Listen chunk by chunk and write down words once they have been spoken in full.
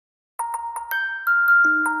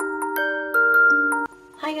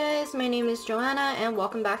guys, my name is Joanna and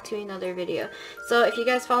welcome back to another video. So if you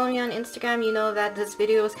guys follow me on Instagram, you know that this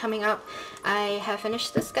video is coming up. I have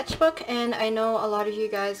finished the sketchbook and I know a lot of you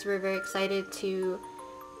guys were very excited to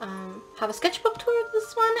have a sketchbook tour of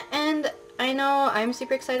this one, and I know I'm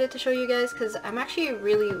super excited to show you guys because I'm actually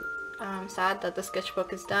really sad that the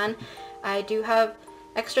sketchbook is done. I do have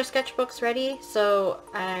extra sketchbooks ready, so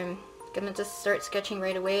I'm gonna just start sketching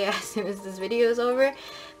right away as soon as this video is over.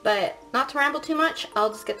 But not to ramble too much, I'll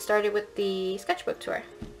just get started with the sketchbook tour.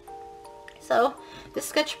 So this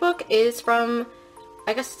sketchbook is from,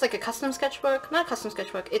 I guess it's like a custom sketchbook, not a custom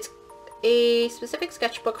sketchbook, it's a specific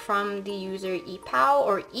sketchbook from the user Eppao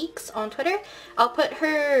or Eeks on Twitter. I'll put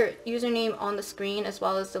her username on the screen as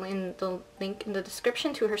well as the link in the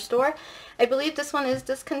description to her store. I believe this one is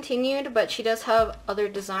discontinued, but she does have other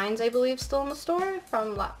designs I believe still in the store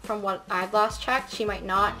from what I've last checked. She might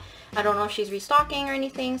not. I don't know if she's restocking or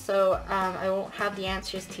anything, so I won't have the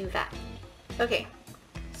answers to that. Okay,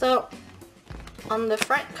 so on the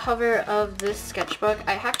front cover of this sketchbook,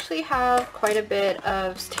 I actually have quite a bit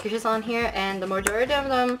of stickers on here, and the majority of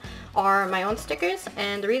them are my own stickers,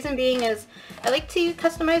 and the reason being is I like to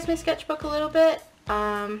customize my sketchbook a little bit.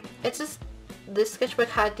 It's just, this sketchbook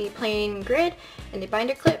had the plain grid and the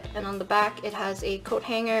binder clip, and on the back it has a coat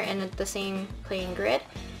hanger and the same plain grid.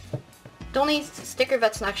 The only sticker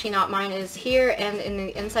that's actually not mine is here, and in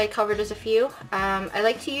the inside cover there's a few. I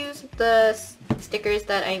like to use the stickers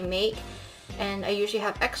that I make, and I usually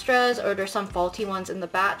have extras, or there's some faulty ones in the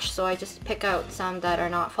batch, so I just pick out some that are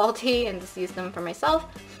not faulty and just use them for myself.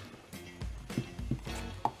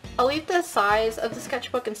 I'll leave the size of the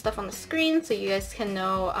sketchbook and stuff on the screen so you guys can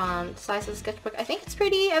know the size of the sketchbook. I think it's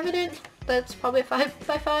pretty evident that it's probably a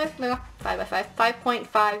 5x5, no, 5x5,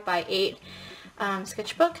 5.5 by 8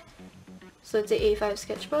 sketchbook. So it's a A5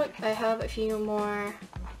 sketchbook. I have a few more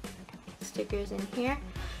stickers in here.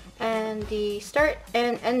 And the start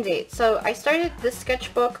and end date. So I started this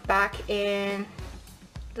sketchbook back in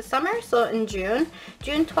the summer, so in June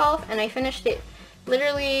 12th, and I finished it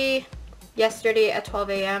literally yesterday at 12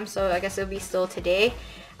 a.m. so I guess it'll be still today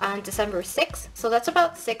on December 6th. So that's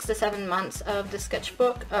about 6 to 7 months of the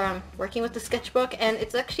sketchbook, working with the sketchbook, and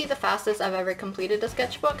it's actually the fastest I've ever completed a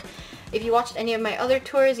sketchbook. If you watched any of my other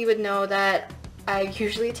tours, you would know that I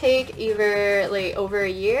usually take either like over a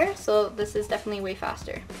year, so this is definitely way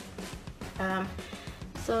faster.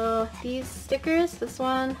 So these stickers, this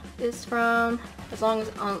one is from,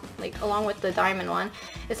 along with the diamond one,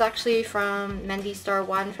 it's actually from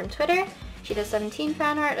MendyStar1 from Twitter. She does 17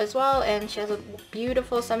 fan art as well, and she has a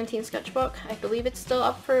beautiful 17 sketchbook. I believe it's still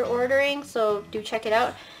up for ordering, so do check it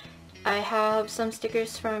out. I have some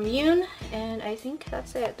stickers from Yoon, and I think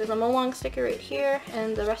that's it. There's a Molong sticker right here,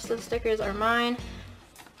 and the rest of the stickers are mine.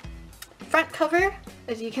 Front cover,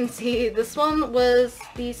 as you can see, this one was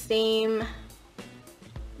the same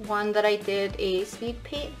one that I did a speed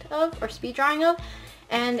paint of, or speed drawing of,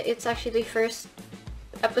 and it's actually the first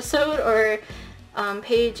episode or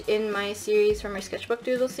page in my series, from my sketchbook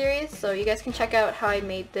doodle series, so you guys can check out how I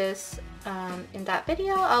made this in that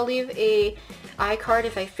video. I'll leave a iCard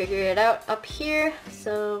if I figure it out up here.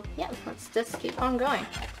 So yeah, let's just keep on going.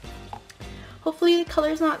 Hopefully the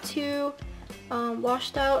color's not too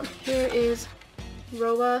washed out. Here is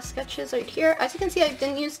Roa sketches right here. As you can see, I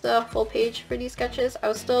didn't use the full page for these sketches. I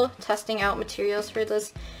was still testing out materials for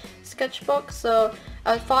this sketchbook, so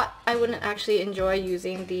I thought I wouldn't actually enjoy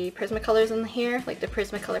using the Prismacolors in here, like the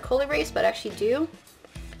Prismacolor Kohl Erase, but I actually do.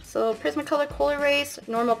 So Prismacolor Kohl Erase,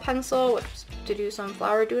 normal pencil, which is to do some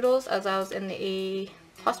flower doodles as I was in a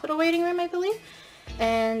hospital waiting room, I believe.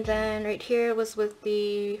 And then right here was with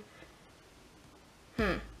the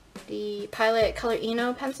Pilot Color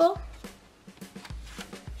Eno pencil.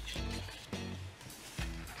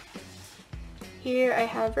 Here I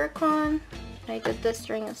have Vercon. I did this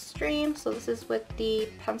during a stream, so this is with the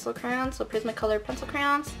pencil crayons, so Prismacolor pencil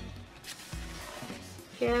crayons.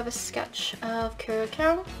 Here I have a sketch of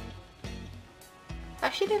Kurokyang. I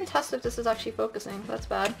actually didn't test if this is actually focusing, that's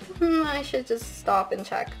bad. I should just stop and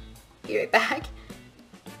check. Be right back.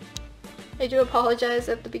 I do apologize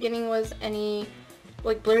if the beginning was any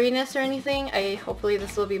like blurriness or anything. Hopefully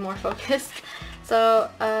this will be more focused. So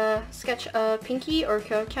sketch of Pinky or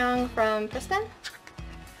Kurokyang from Preston.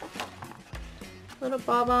 Little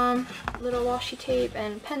bob-omb, little washi tape,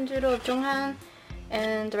 and pen doodle of Jonghan.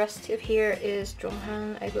 And the rest of here is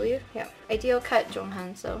Jonghan, I believe. Yeah, ideal cut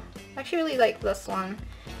Jonghan. So I actually really like this one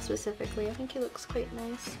specifically. I think he looks quite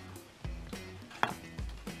nice.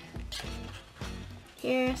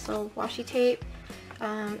 Here, so washi tape.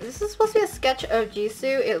 This is supposed to be a sketch of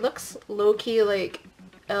Jisoo. It looks low-key like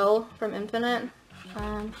L from Infinite.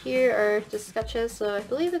 Here are just sketches, so I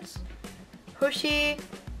believe it's Hoshi,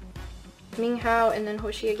 Minghao, and then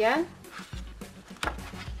Hoshi again.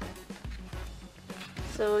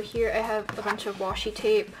 So here I have a bunch of washi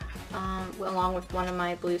tape along with one of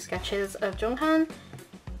my blue sketches of Jonghan.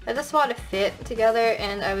 I just want to fit together,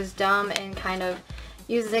 and I was dumb and kind of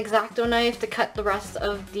used an X-Acto knife to cut the rest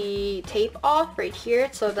of the tape off right here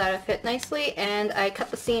so that it fit nicely, and I cut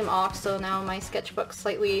the seam off, so now my sketchbook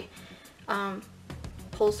slightly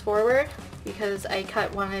pulls forward because I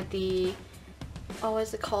cut one of the, oh, what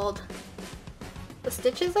is it called? The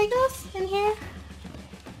stitches, I guess, in here?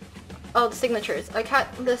 Oh, the signatures. I cut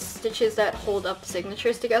the stitches that hold up the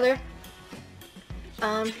signatures together.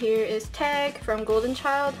 Here is Tag from Golden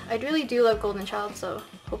Child. I really do love Golden Child, so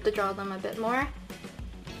hope to draw them a bit more.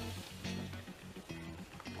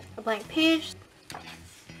 A blank page.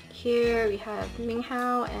 Here we have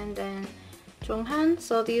Minghao and then Jonghan.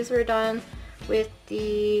 So these were done with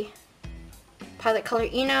the Pilot Color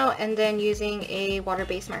Eno and then using a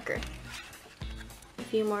water-based marker. A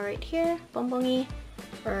few more right here, Bongbongi,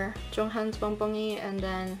 or Jonghan's Bongbongi, and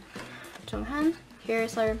then Jonghan.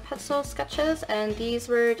 Here's our pencil sketches, and these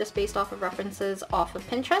were just based off of references off of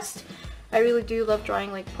Pinterest. I really do love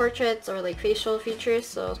drawing like portraits or like facial features,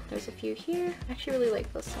 so there's a few here. I actually really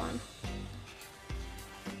like this one.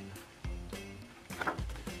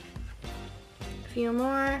 Few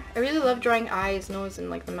more. I really love drawing eyes, nose, and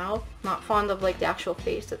like the mouth. Not fond of like the actual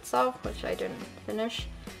face itself, which I didn't finish.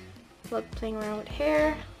 Love playing around with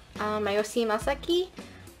hair. Mayoshi Masaki.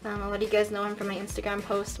 A lot of you guys know him from my Instagram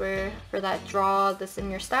post for that draw this in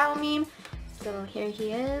your style meme. So here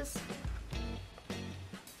he is.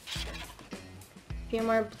 A few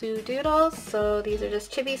more blue doodles. So these are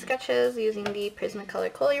just chibi sketches using the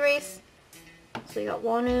Prismacolor Kohl Erase. So you got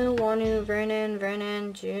Wonu, Wonu, Vernon,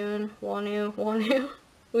 Vernon, June, Wonu, Wonu,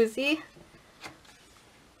 Uzi.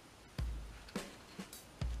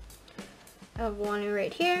 I have Wonu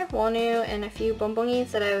right here, Wonu, and a few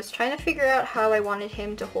bonbongis that I was trying to figure out how I wanted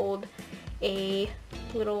him to hold a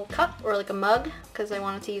little cup or like a mug, because I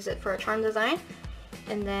wanted to use it for a charm design.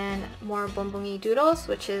 And then more bonbongi doodles,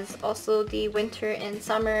 which is also the winter and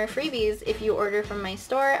summer freebies. If you order from my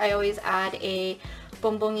store, I always add a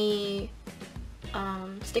bonbongi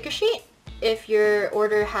sticker sheet if your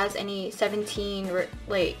order has any 17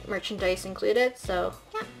 like merchandise included. So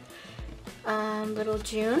yeah, little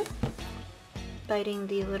June biting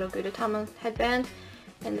the little Gudetama headband,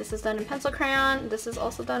 and this is done in pencil crayon. This is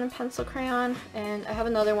also done in pencil crayon, and I have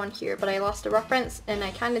another one here, but I lost a reference and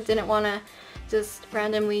I kind of didn't want to just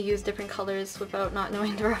randomly use different colors without not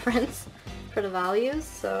knowing the reference for the values.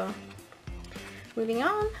 So moving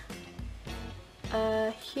on.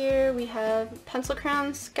 Here we have pencil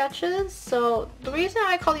crayon sketches. So the reason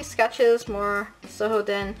I call these sketches more so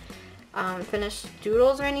than finished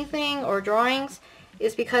doodles or anything or drawings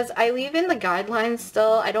is because I leave in the guidelines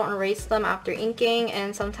still. I don't erase them after inking,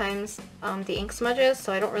 and sometimes the ink smudges,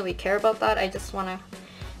 so I don't really care about that. I just want to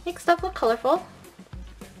make stuff look colorful.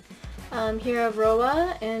 Here I have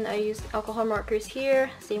Roa, and I used alcohol markers here,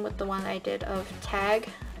 same with the one I did of Tag,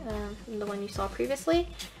 the one you saw previously.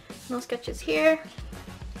 No sketches here.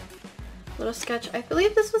 Little sketch. I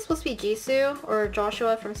believe this was supposed to be Jisoo or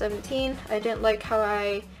Joshua from 17. I didn't like how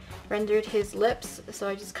I rendered his lips, so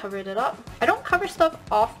I just covered it up. I don't cover stuff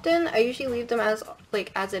often. I usually leave them as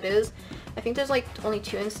it is. I think there's like only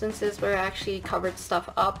 2 instances where I actually covered stuff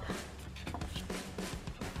up.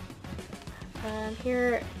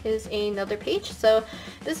 Here is another page. So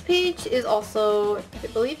this page is also, I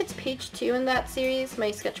believe it's page 2 in that series,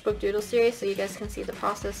 my sketchbook doodle series, so you guys can see the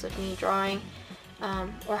process of me drawing,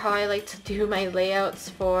 or how I like to do my layouts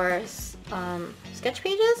for sketch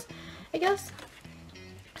pages, I guess.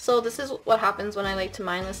 So this is what happens when I like to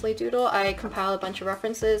mindlessly doodle. I compile a bunch of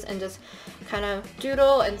references and just kind of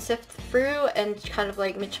doodle and sift through and kind of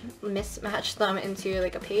like mismatch them into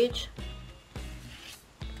like a page.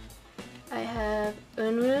 I have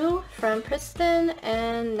Eunwoo from Priston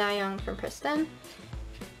and Nayoung from Priston.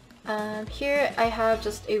 Here I have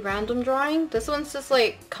just a random drawing. This one's just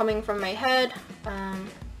like coming from my head.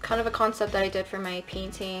 Kind of a concept that I did for my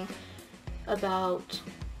painting about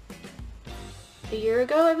a year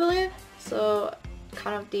ago, I believe. So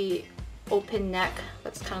kind of the open neck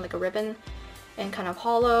that's kind of like a ribbon and kind of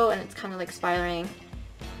hollow, and it's kind of like spiraling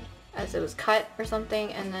as it was cut or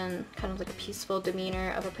something, and then kind of like a peaceful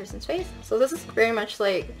demeanor of a person's face. So this is very much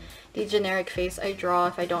like the generic face I draw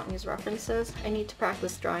if I don't use references. I need to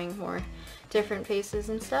practice drawing more different faces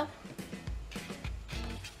and stuff.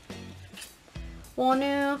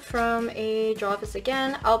 Wonu from a draw this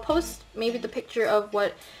again. I'll post maybe the picture of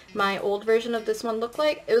what my old version of this one looked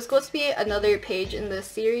like. It was supposed to be another page in this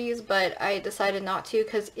series, but I decided not to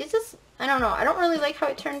because it's just, I don't know, I don't really like how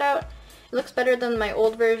it turned out. It looks better than my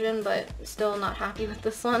old version, but still not happy with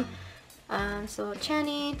this one. So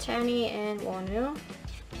Channy, and Wonu.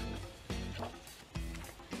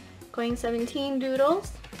 Going 17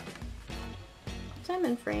 doodles.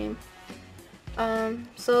 Diamond frame.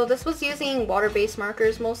 So this was using water-based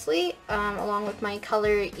markers mostly, along with my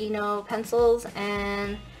color Eno pencils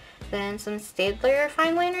and then some Staedtler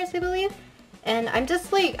fine liners, I believe. And I'm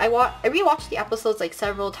just like, I rewatched the episodes like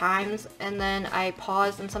several times, and then I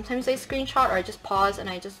pause, and sometimes I screenshot, or I just pause and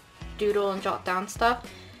I just doodle and jot down stuff.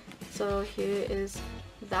 So here is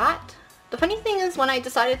that. The funny thing is, when I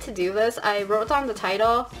decided to do this, I wrote down the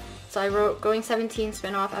title. So I wrote Going 17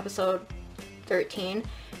 Spin-Off Episode 13.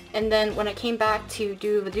 And then when I came back to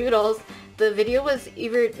do the doodles, the video was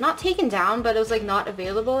either not taken down, but it was like not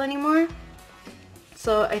available anymore.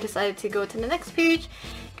 So I decided to go to the next page,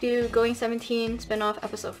 do Going 17 Spin-Off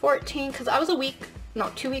Episode 14, because I was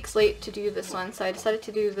 2 weeks late to do this one, so I decided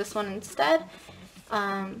to do this one instead.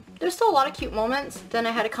 There's still a lot of cute moments, then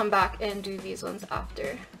I had to come back and do these ones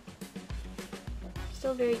after.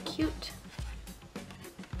 Still very cute.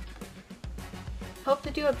 Hope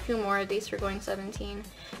to do a few more of these for Going 17.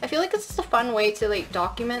 I feel like it's just a fun way to like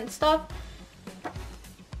document stuff.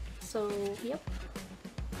 So, yep.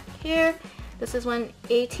 Here, this is when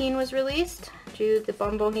 18 was released. Drew the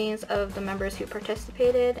bonbons of the members who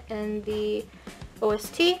participated in the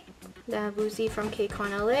OST. The Woozy from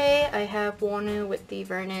KCON LA. I have Wonu with the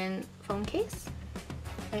Vernon phone case.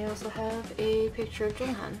 I also have a picture of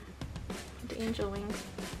Jonghan with the angel wings.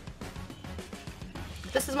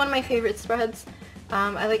 This is one of my favorite spreads.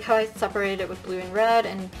 I like how I separated it with blue and red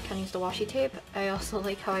and kind of used the washi tape. I also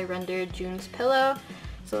like how I rendered June's pillow.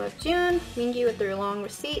 So I have June, Mingi with their long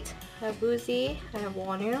receipt. I have Woozy, I have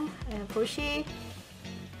Wonu, I have Hoshi,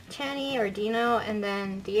 Channy or Dino, and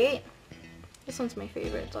then D8. This one's my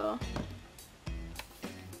favorite though.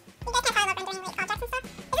 You guys can't follow up rendering like objects and stuff.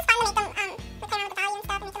 It's just fun to make them play around with the value and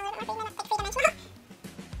stuff and make them a little bit more like three-dimensional.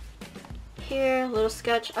 Here, a little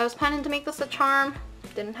sketch. I was planning to make this a charm.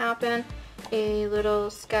 Didn't happen. A little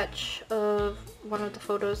sketch of one of the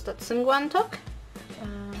photos that Seungwan took.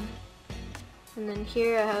 And then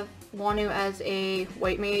here I have Wonu as a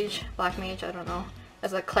white mage, black mage, I don't know,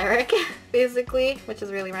 as a cleric basically, which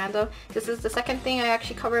is really random. This is the second thing I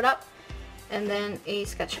actually covered up. And then a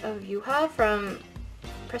sketch of Yuha from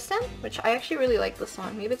Kristen, which I actually really like this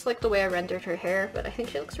one. Maybe it's like the way I rendered her hair, but I think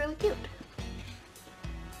she looks really cute.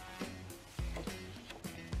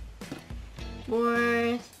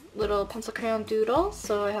 More little pencil crayon doodles.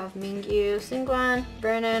 So I have Mingyu, Seungwan,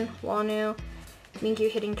 Vernon, Wonu,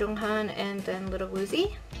 Mingyu hitting Jonghan, and then little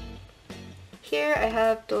Woozy. Here I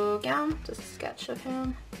have Do-kyung, just a sketch of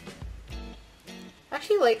him. I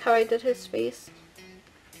actually like how I did his face.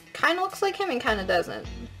 Kind of looks like him and kind of doesn't.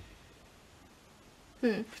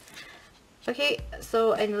 Okay,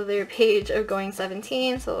 so another page of Going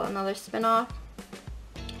 17, so another spin-off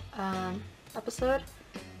episode.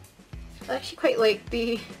 I actually quite like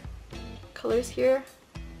the colors here.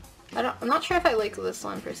 I'm not sure if I like this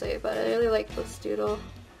one per se, but I really like this doodle.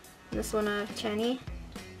 And this one of Channy.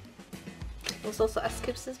 It was also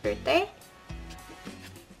S-Coop's birthday.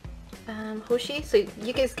 Hoshi, so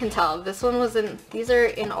you guys can tell this one was these are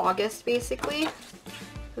in August basically,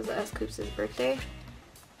 because of S-Coop's birthday.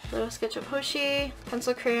 Little sketch of Hoshi,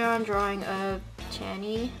 pencil crayon drawing of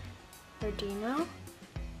Channy or Dino.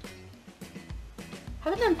 I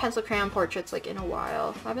haven't done pencil crayon portraits like in a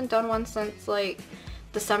while. I haven't done one since like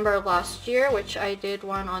December of last year, which I did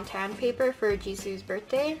one on tan paper for Jisoo's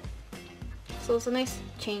birthday. So it's a nice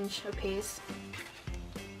change of pace.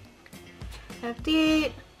 I have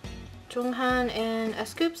D8, Jonghan, and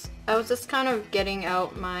S-Coop's. I was just kind of getting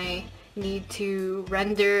out my need to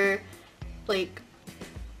render like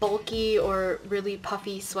bulky or really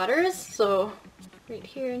puffy sweaters. So right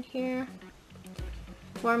here and here.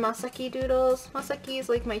 More Masaki doodles. Masaki is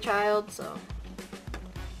like my child, so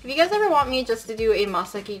if you guys ever want me just to do a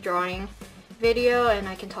Masaki drawing video and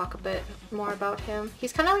I can talk a bit more about him.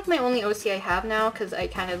 He's kind of like my only OC I have now because I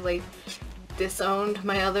kind of like disowned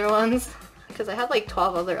my other ones because I had like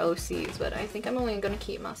 12 other OCs, but I think I'm only gonna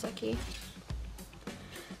keep Masaki.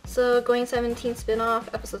 So Going 17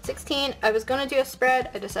 spin-off episode 16. I was gonna do a spread,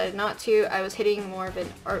 I decided not to. I was hitting more of an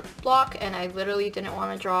art block and I literally didn't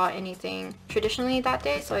want to draw anything traditionally that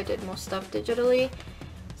day, so I did most stuff digitally.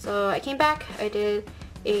 So I came back, I did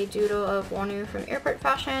a doodle of Wonu from Airport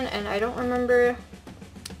Fashion, and I don't remember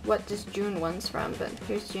what this June one's from, but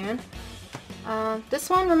here's June. This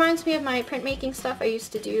one reminds me of my printmaking stuff I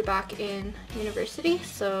used to do back in university,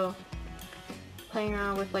 so playing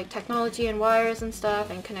around with like technology and wires and stuff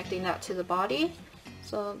and connecting that to the body.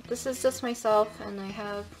 So this is just myself, and I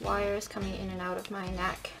have wires coming in and out of my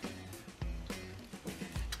neck.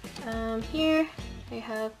 Here I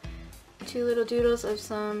have two little doodles of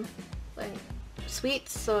some like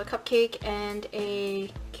sweets, so a cupcake and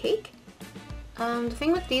a cake. The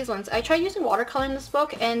thing with these ones, I tried using watercolor in this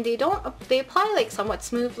book, and they apply like somewhat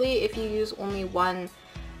smoothly if you use only one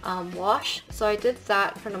wash. So I did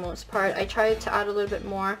that for the most part. I tried to add a little bit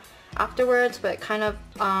more afterwards, but it kind of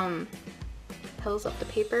pills up the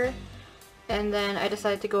paper. And then I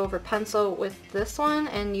decided to go over pencil with this one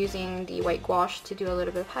and using the white gouache to do a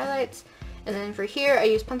little bit of highlights. And then for here I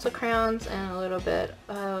used pencil crayons and a little bit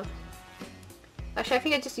of... Actually, I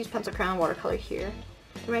think I just used pencil crayon watercolor here.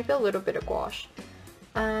 There might be a little bit of gouache.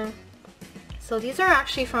 So these are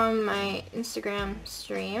actually from my Instagram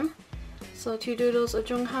stream. So 2 doodles of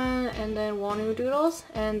Jonghan and then Wonu doodles.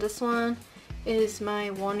 And this one is my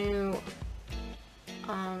Wonu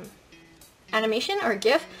animation or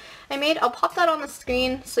GIF I made. I'll pop that on the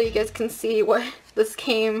screen so you guys can see what this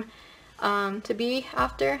came to be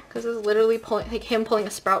after, because it's literally like him pulling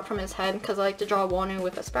a sprout from his head, because I like to draw Wonu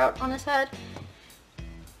with a sprout on his head.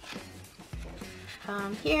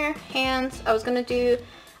 Here, hands. I was gonna do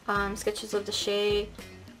sketches of the Shea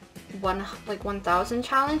 1000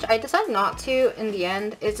 challenge. I decided not to in the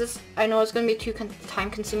end. It's just, I know it's gonna be too time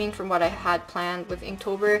consuming from what I had planned with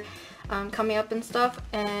Inktober coming up and stuff,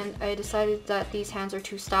 and I decided that these hands are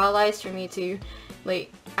too stylized for me to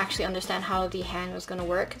like actually understand how the hand was gonna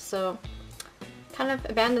work, so kind of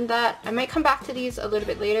abandoned that. I might come back to these a little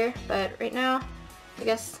bit later, but right now I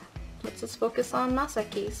guess let's just focus on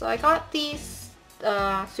Masaki. So I got these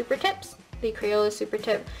super tips, the Crayola super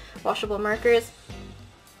tip washable markers.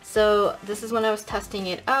 So this is when I was testing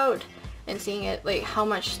it out and seeing it, like how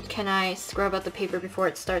much can I scrub out the paper before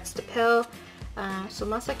it starts to pill. So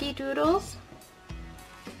Masaki doodles.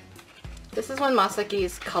 This is when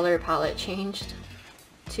Masaki's color palette changed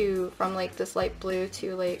from like this light blue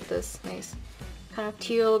to like this nice kind of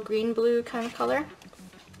teal green blue kind of color.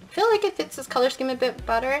 I feel like it fits his color scheme a bit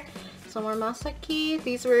better. Some more Masaki.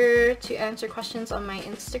 These were to answer questions on my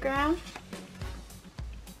Instagram.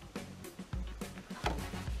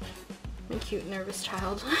 I'm a cute nervous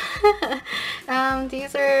child.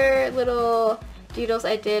 These are little doodles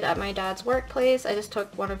I did at my dad's workplace. I just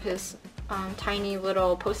took one of his tiny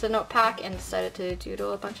little post-it note pack and decided to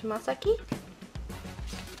doodle a bunch of Masaki.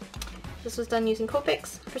 This was done using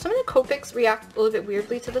Copics. For some reason Copics react a little bit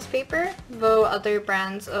weirdly to this paper, though other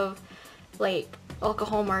brands of like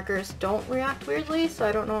alcohol markers don't react weirdly, so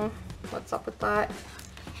I don't know what's up with that.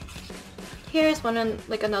 Here's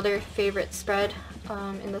another favorite spread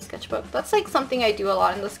in the sketchbook. That's like something I do a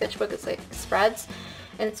lot in the sketchbook, it's like spreads,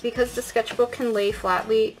 and it's because the sketchbook can lay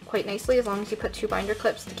flatly quite nicely as long as you put 2 binder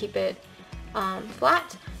clips to keep it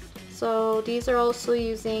flat. So these are also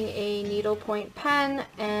using a needlepoint pen,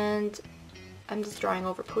 and I'm just drawing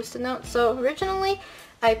over post-it notes. So originally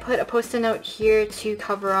I put a post-it note here to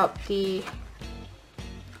cover up the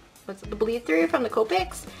bleed through from the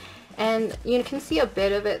Copics, and you can see a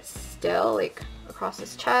bit of it still like across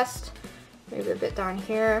his chest, maybe a bit down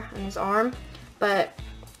here on his arm, but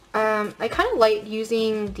I kind of like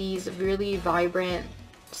using these really vibrant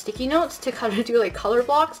sticky notes to kind of do like color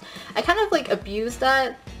blocks. I kind of like abuse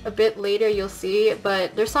that a bit later, you'll see,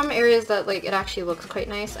 but there's some areas that like it actually looks quite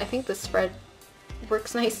nice. I think the spread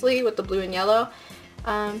works nicely with the blue and yellow.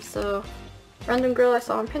 So random girl I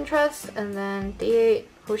saw on Pinterest, and then day 8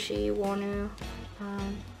 Hoshi Wonu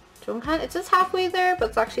Jonghan. It's just halfway there, but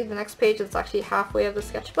it's actually the next page. It's actually halfway of the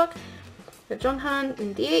sketchbook. The Jonghan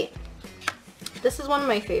in D8. This is one of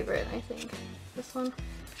my favorite, I think. This one.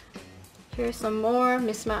 Here's some more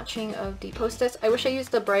mismatching of the post-its. I wish I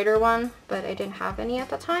used the brighter one, but I didn't have any at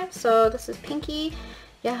the time. So this is Pinky,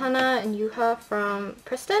 Yahana, and Yuha from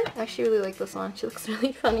Kristen. I actually really like this one. She looks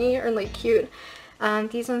really funny or like cute.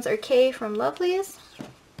 These ones are Kay from Lovelies.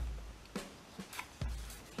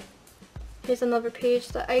 Here's another page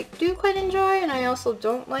that I do quite enjoy and I also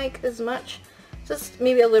don't like as much. Just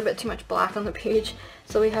maybe a little bit too much black on the page.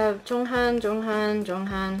 So we have Jonghan, Jonghan,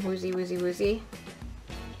 Jonghan, Woozy, Woozy, Woozy.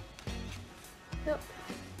 Yep.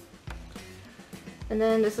 And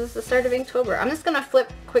then this is the start of Inktober. I'm just gonna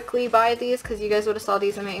flip quickly by these because you guys would have saw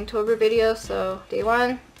these in my Inktober video. So day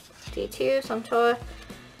 1, day 2, Songcho,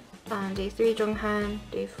 day 3, Jonghan,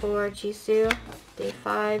 day 4, Jisoo, day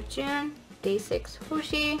 5, Jun, day 6,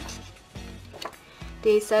 Hoshi,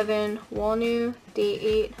 day 7, Wonu, day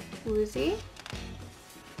 8, Woozy,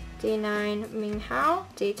 Day 9, Minghao.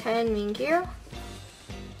 Day 10, Mingyu.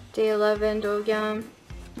 Day 11, Dogyam.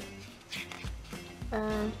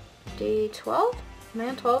 Day 12? Am I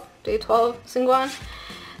on 12? Day 12,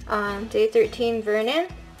 Sungwon. Day 13, Vernon.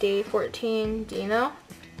 Day 14, Dino.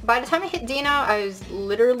 By the time I hit Dino, I was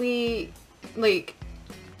literally like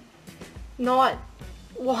not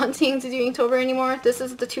wanting to do Inktober anymore. This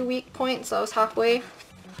is the 2-week point, so I was halfway.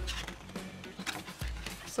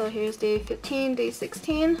 So here's day 15, day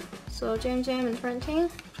 16. So Jam Jam and Printing.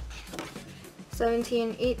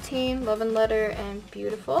 17, 18, Love and Letter and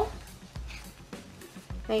Beautiful.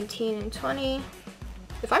 19 and 20.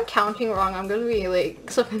 If I'm counting wrong, I'm gonna be like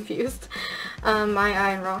so confused. My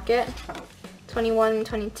Eye and Rocket. 21 and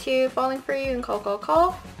 22, Falling for You and Call Call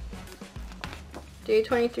Call. Day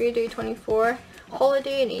 23, day 24,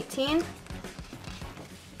 Holiday and 18.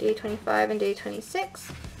 Day 25 and day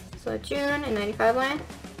 26. So June and 95 line.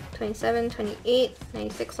 27, 28,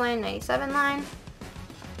 96 line, 97 line.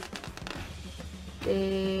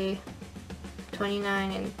 Day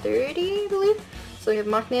 29 and 30, I believe. So we have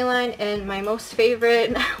Maknae line and my most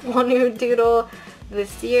favorite Wonu doodle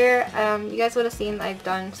this year. You guys would have seen I've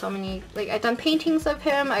done so many, like I've done paintings of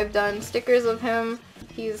him, I've done stickers of him.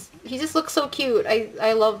 He just looks so cute.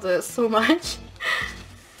 I love this so much.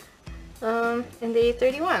 And day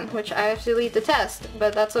 31, which I actually detest,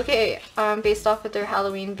 but that's okay. Based off of their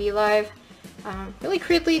Halloween V-Live. Really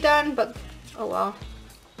crudely done, but oh well.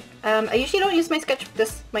 I usually don't use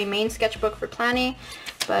my main sketchbook for planning,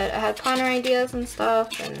 but I had planner ideas and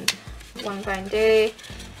stuff, and one fine day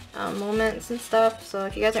moments and stuff. So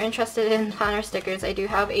if you guys are interested in planner stickers, I do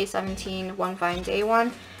have a 17 one fine day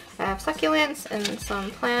one. I have succulents and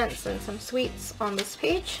some plants and some sweets on this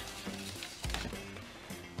page.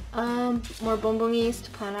 More bonbonies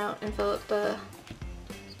to plan out and fill up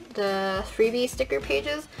the freebie sticker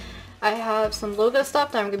pages. I have some logo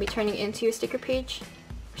stuff that I'm going to be turning into a sticker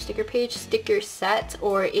set,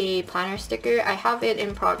 or a planner sticker. I have it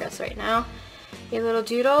in progress right now. A little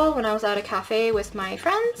doodle when I was at a cafe with my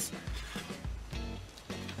friends.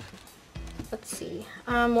 Let's see.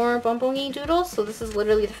 More bonboni doodles. So this is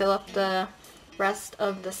literally to fill up the rest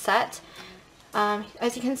of the set.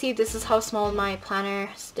 As you can see, this is how small my planner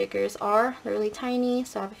stickers are. They're really tiny,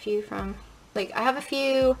 so I have a few I have a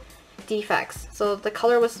few defects. So the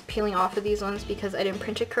color was peeling off of these ones because I didn't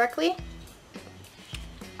print it correctly.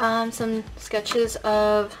 Some sketches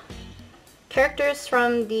of characters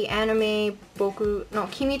from the anime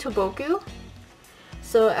Kimi to Boku.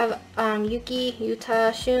 So I have Yuki,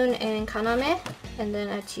 Yuta, Shun, and Kaname, and then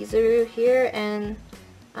a Chizuru here, and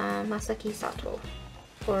Masaki Sato.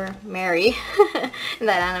 Or Mary in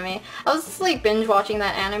that anime. I was just like binge watching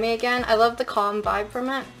that anime again. I love the calm vibe from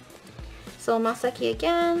it. So Masaki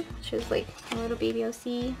again, she was like a little baby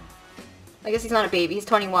OC. I guess he's not a baby, he's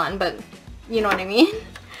 21, but you know what I mean.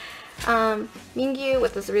 Mingyu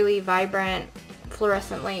with this really vibrant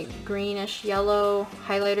fluorescent like greenish yellow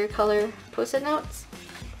highlighter color post-it notes.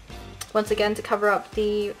 Once again to cover up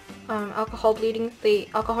the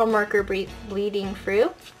alcohol marker bleeding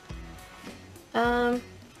through.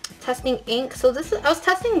 Testing ink. So I was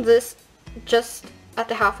testing this just at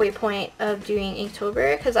the halfway point of doing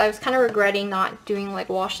Inktober because I was kind of regretting not doing like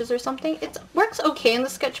washes or something. It works okay in the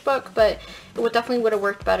sketchbook, but it definitely would have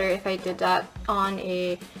worked better if I did that on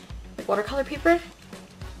a watercolor paper.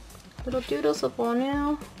 Little doodles of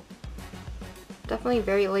Wonu. Definitely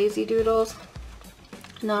very lazy doodles.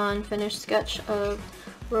 Non-finished sketch of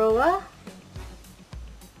Roa.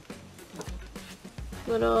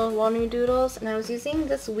 Little Wonu doodles, and I was using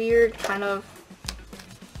this weird kind of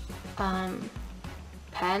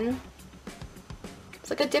pen. It's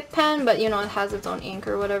like a dip pen, but you know, it has its own ink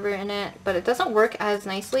or whatever in it, but it doesn't work as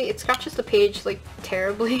nicely. It scratches the page like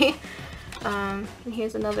terribly. And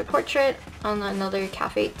here's another portrait on another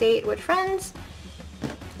cafe date with friends.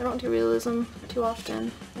 I don't do realism too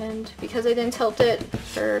often, and because I didn't tilt it,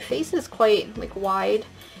 her face is quite like wide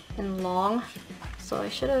and long, so I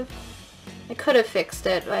could have fixed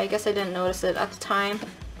it, but I guess I didn't notice it at the time.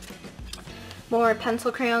 More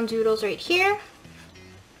pencil crayon doodles right here.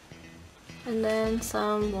 And then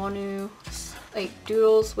some Wonu like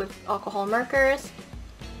doodles with alcohol markers.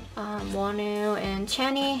 Wonu and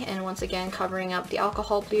Chani, and once again covering up the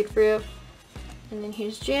alcohol bleed through. And then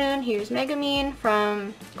here's June, here's Megumin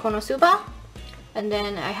from Konosuba. And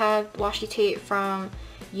then I have washi tape from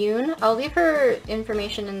Yoon. I'll leave her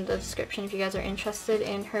information in the description if you guys are interested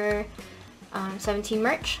in her 17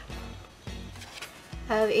 merch.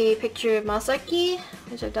 I have a picture of Masaki,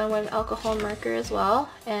 which I've done with alcohol marker as well,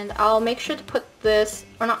 and I'll make sure to put this,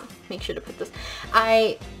 or not make sure to put this,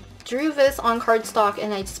 I drew this on cardstock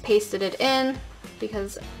and I just pasted it in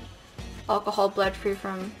because alcohol bled free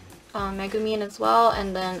from Megumin as well,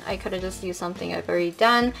 and then I could have just used something I've already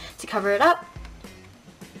done to cover it up.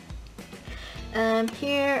 And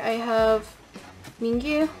here I have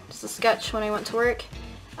Mingyu, just a sketch when I went to work.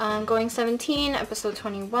 Going 17, episode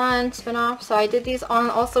 21 spin-off. So I did these on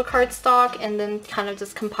also cardstock and then kind of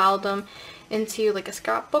just compiled them into like a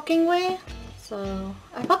scrapbooking way. So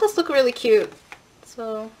I thought this looked really cute.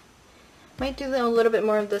 So might do a little bit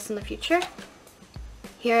more of this in the future.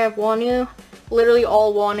 Here I have Wonu, literally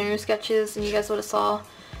all Wonu sketches, and you guys would have saw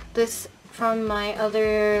this from my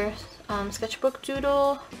other sketchbook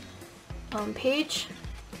doodle page.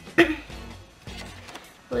 A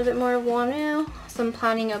little bit more Wonu, some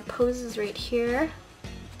planning of poses right here.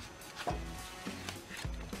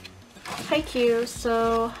 Haikyuu,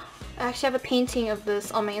 so I actually have a painting of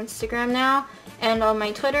this on my Instagram now, and on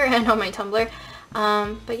my Twitter, and on my Tumblr.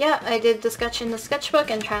 But yeah, I did the sketch in the sketchbook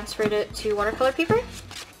and transferred it to watercolor paper.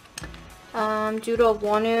 Doodle of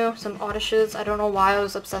Wonu, some oddities. I don't know why I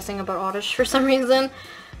was obsessing about oddish for some reason.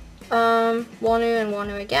 Wonu and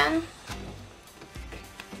Wonu again.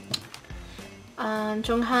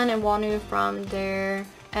 Jonghan and Wonu from their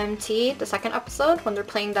MT, the second episode, when they're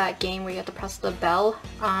playing that game where you have to press the bell,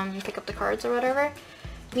 pick up the cards or whatever.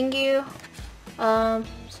 Mingyu,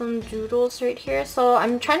 some doodles right here. So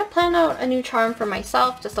I'm trying to plan out a new charm for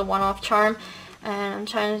myself, just a one-off charm, and I'm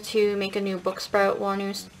trying to make a new book sprout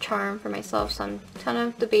Wonu charm for myself, so I'm kind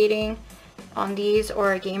of debating on these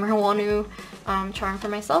or a gamer Wonu charm for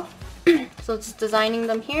myself. So just designing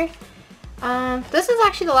them here. This is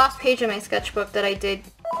actually the last page of my sketchbook that I did.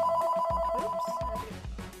 Oops.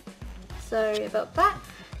 Sorry about that.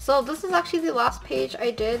 So this is actually the last page I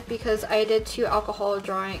did because I did 2 alcohol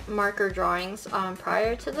marker drawings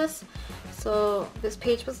prior to this. So this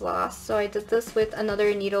page was last. So I did this with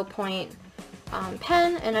another needlepoint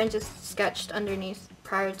pen, and I just sketched underneath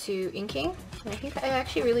prior to inking. And I think I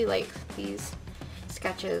actually really like these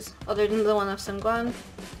sketches, other than the one of Seungkwan.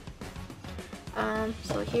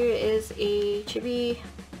 So here is a chibi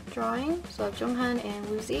drawing, so of Jonghan and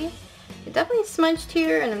Woozi. It definitely smudged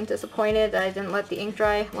here, and I'm disappointed that I didn't let the ink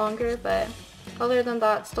dry longer, but other than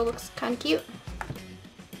that, still looks kind of cute.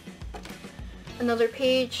 Another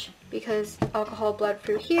page, because alcohol bled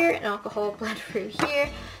through here and alcohol bled through here,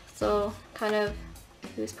 so kind of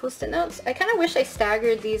use post-it notes. I kind of wish I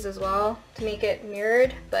staggered these as well to make it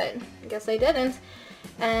mirrored, but I guess I didn't.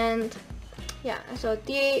 And yeah, so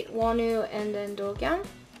D8, Wonu, and then Dogyang.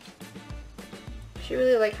 I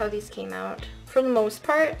really like how these came out. For the most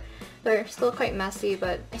part, they're still quite messy,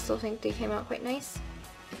 but I still think they came out quite nice.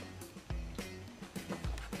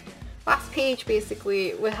 Last page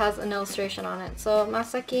basically has an illustration on it. So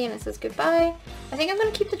Masaki, and it says goodbye. I think I'm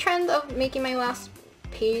going to keep the trend of making my last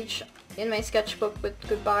page in my sketchbook with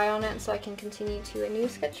goodbye on it so I can continue to a new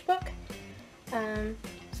sketchbook.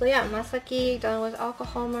 So yeah, Masaki done with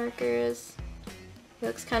alcohol markers. He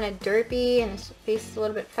looks kind of derpy and his face is a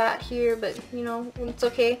little bit fat here, but you know, it's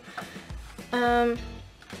okay.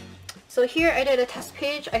 So here I did a test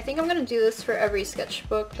page. I think I'm going to do this for every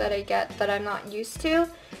sketchbook that I get that I'm not used to.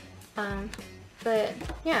 But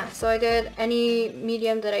yeah, so I did any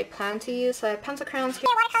medium that I plan to use. So I have pencil crayons here.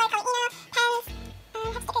 Watercolor, pens,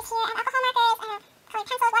 have stickers here, and alcohol markers, I have colored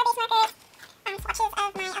pencils, water-based markers, swatches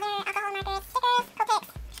of my other alcohol markers, stickers, Copics,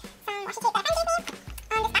 some washi tape that I found with me.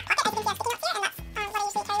 On this back pocket, as you can see, I have sticky notes here, and that's what I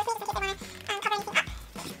usually carry with me just in case I want to cover anything up.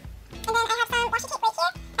 And then I have some washi tape right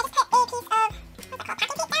here. I just put a piece of, what's that called,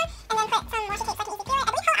 packing tape down, and then put some washi tape so I can easily peel it.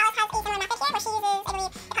 I believe Alice has a similar method here where she uses, I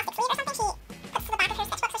believe, epoxy sleeve or something. She puts to the back of her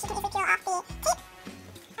sketchbook so she can easily peel off the tape.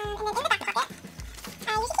 And then in the back pocket,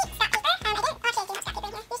 I usually keep scrap paper. I didn't actually do scrap paper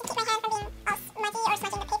in here. I usually keep my hand from being all smudgy or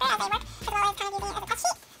smudging the paper as I work, as well as kind of using it as a test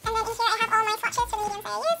sheet. And then in here I have all my swatches for the mediums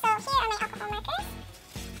that I use. So here are my alcohol markers.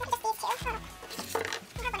 Maybe just these 2. I have one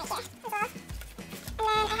right here as well. And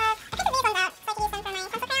then I have a couple of these ones out so I can use them for my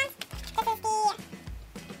pencil crayons. This is the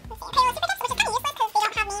Eppao Super Tips, which is kind of useless because they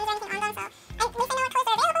don't have names or anything on them. So at least I know what colors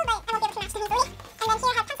are available, but I won't be able to match them easily. And then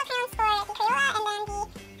here I have pencil crayons for the Crayola, and then the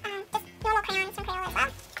just normal crayons from Crayola as well.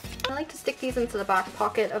 I like to stick these into the back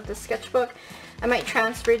pocket of the sketchbook. I might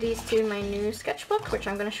transfer these to my new sketchbook, which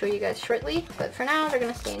I'm going to show you guys shortly, but for now they're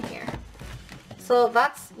going to stay in here. So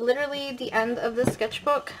that's literally the end of the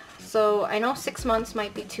sketchbook. So I know 6 months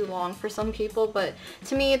might be too long for some people, but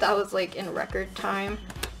to me that was like in record time,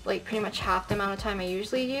 like pretty much half the amount of time I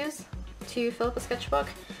usually use to fill up a sketchbook.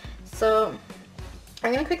 So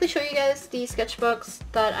I'm going to quickly show you guys the sketchbooks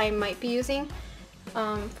that I might be using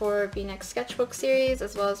for the next sketchbook series,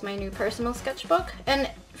 as well as my new personal sketchbook. And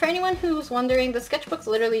for anyone who's wondering, the sketchbook's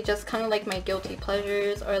literally just kind of like my guilty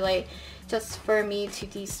pleasures, or like just for me to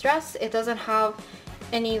de-stress. It doesn't have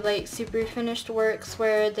any like super finished works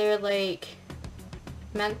where they're like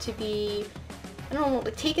meant to be, I don't know,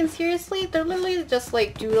 like taken seriously. They're literally just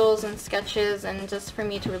like doodles and sketches and just for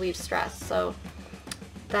me to relieve stress. So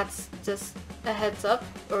that's just a heads up,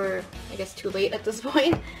 or I guess too late at this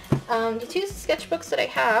point. The two sketchbooks that I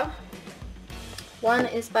have, one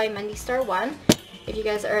is by Mendy Star 1. If you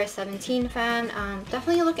guys are a 17 fan,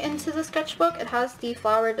 definitely look into the sketchbook. It has the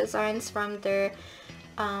flower designs from their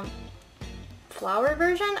flower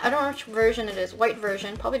version. I don't know which version it is. White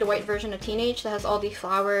version. Probably the white version of Teenage that has all the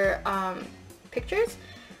flower pictures.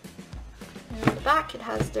 And on the back it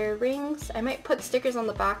has their rings. I might put stickers on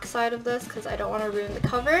the back side of this because I don't want to ruin the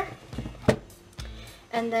cover.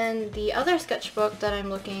 And then the other sketchbook that I'm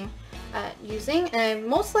looking at using, and I'm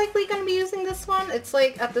most likely going to be using this one, it's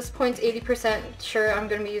like at this point 80% sure I'm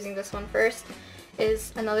going to be using this one first,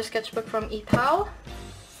 is another sketchbook from Eppao.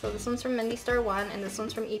 So this one's from Mendy Star 1 and this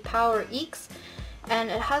one's from Eppao or Eeks, and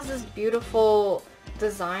it has this beautiful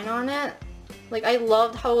design on it. Like, I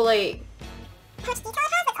loved how like how much detail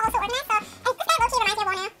it has. It's also organized. So, and this guy low-key reminds me of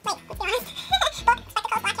Warner. Like, let's be honest. Book,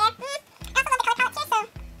 spectacles, black hair. I also love the color palette too, so I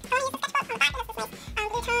want to use the sketchbook. On the back, this is nice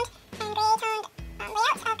blue toned and gray toned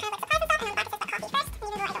layout of kind of like surprise and stuff. And on the back it says coffee first.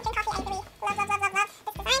 Even though I don't drink coffee, I really love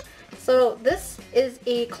this design. So this is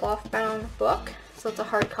a cloth bound book, so it's a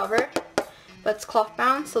hardcover, but it's cloth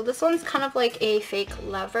bound. So this one's kind of like a fake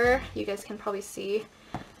leather. You guys can probably see.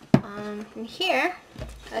 In here,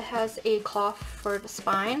 it has a cloth for the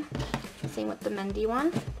spine. Same with the Mendy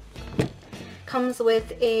one. Comes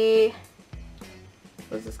with a,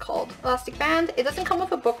 what is this called? Elastic band. It doesn't come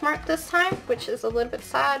with a bookmark this time, which is a little bit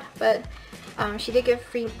sad, but she did give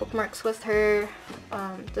free bookmarks with her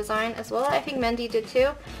design as well. I think Mendy did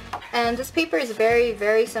too. And this paper is very,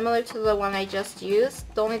 very similar to the one I just used.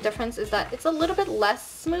 The only difference is that it's a little bit less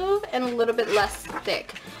smooth and a little bit less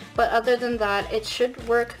thick. But other than that, it should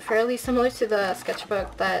work fairly similar to the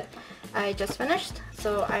sketchbook that I just finished.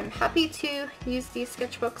 So I'm happy to use these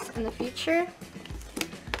sketchbooks in the future.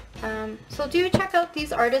 So do check out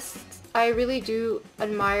these artists. I really do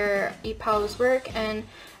admire Eppao's work, and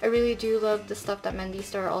I really do love the stuff that Mendy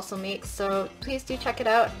Star also makes. So please do check it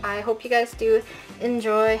out. I hope you guys do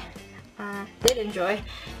enjoy, did enjoy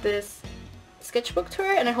this sketchbook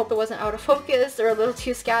tour, and I hope it wasn't out of focus or a little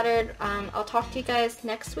too scattered. I'll talk to you guys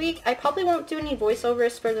next week. I probably won't do any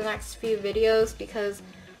voiceovers for the next few videos because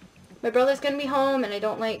my brother's gonna be home and I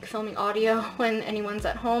don't like filming audio when anyone's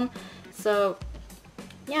at home. So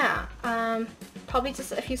yeah, probably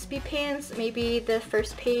just a few speed paints. Maybe the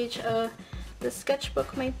first page of the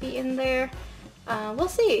sketchbook might be in there. We'll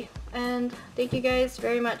see. And thank you guys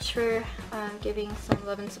very much for giving some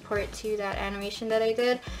love and support to that animation that I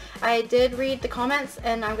did. I did read the comments,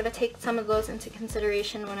 and I'm going to take some of those into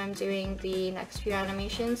consideration when I'm doing the next few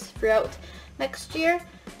animations throughout next year.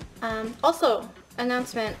 Also,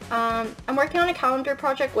 announcement, I'm working on a calendar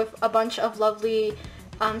project with a bunch of lovely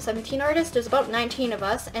 17 artists. There's about 19 of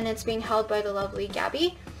us, and it's being held by the lovely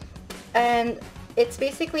Gabby. And it's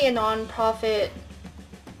basically a non-profit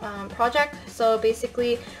project, so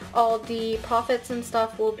basically all the profits and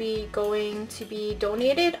stuff will be going to be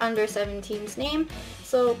donated under 17's name.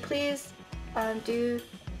 So please do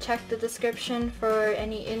check the description for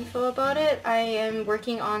any info about it. I am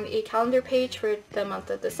working on a calendar page for the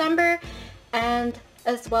month of December, and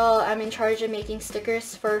as well I'm in charge of making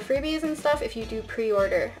stickers for freebies and stuff if you do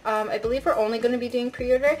pre-order. I believe we're only going to be doing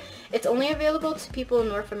pre-order. It's only available to people in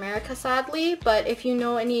North America, sadly, but if you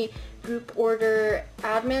know any group order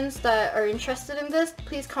admins that are interested in this,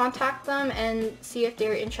 please contact them and see if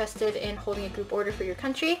they're interested in holding a group order for your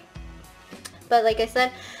country. But like I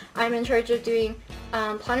said, I'm in charge of doing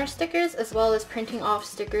planner stickers as well as printing off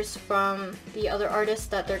stickers from the other artists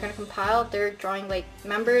that they're going to compile. They're drawing like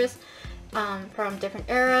members from different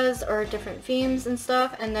eras or different themes and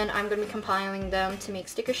stuff, and then I'm going to be compiling them to make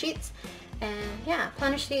sticker sheets. And yeah,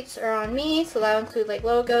 planner sheets are on me, so that'll include like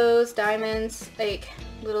logos, diamonds, like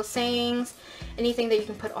little sayings, anything that you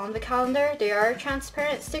can put on the calendar. They are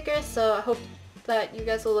transparent stickers, so I hope that you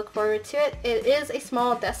guys will look forward to it. It is a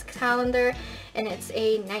small desk calendar, and it's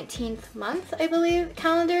a 19th month, I believe,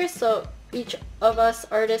 calendar, so each of us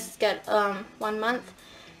artists get 1 month.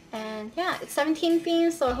 And yeah, it's 17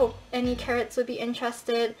 themes, so I hope any carrots would be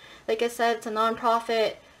interested. Like I said, it's a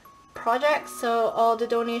non-profit project, so all the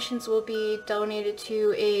donations will be donated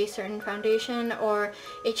to a certain foundation or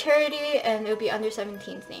a charity, and it'll be under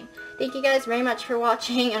 17's name. Thank you guys very much for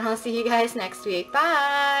watching, and I'll see you guys next week.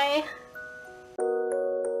 Bye!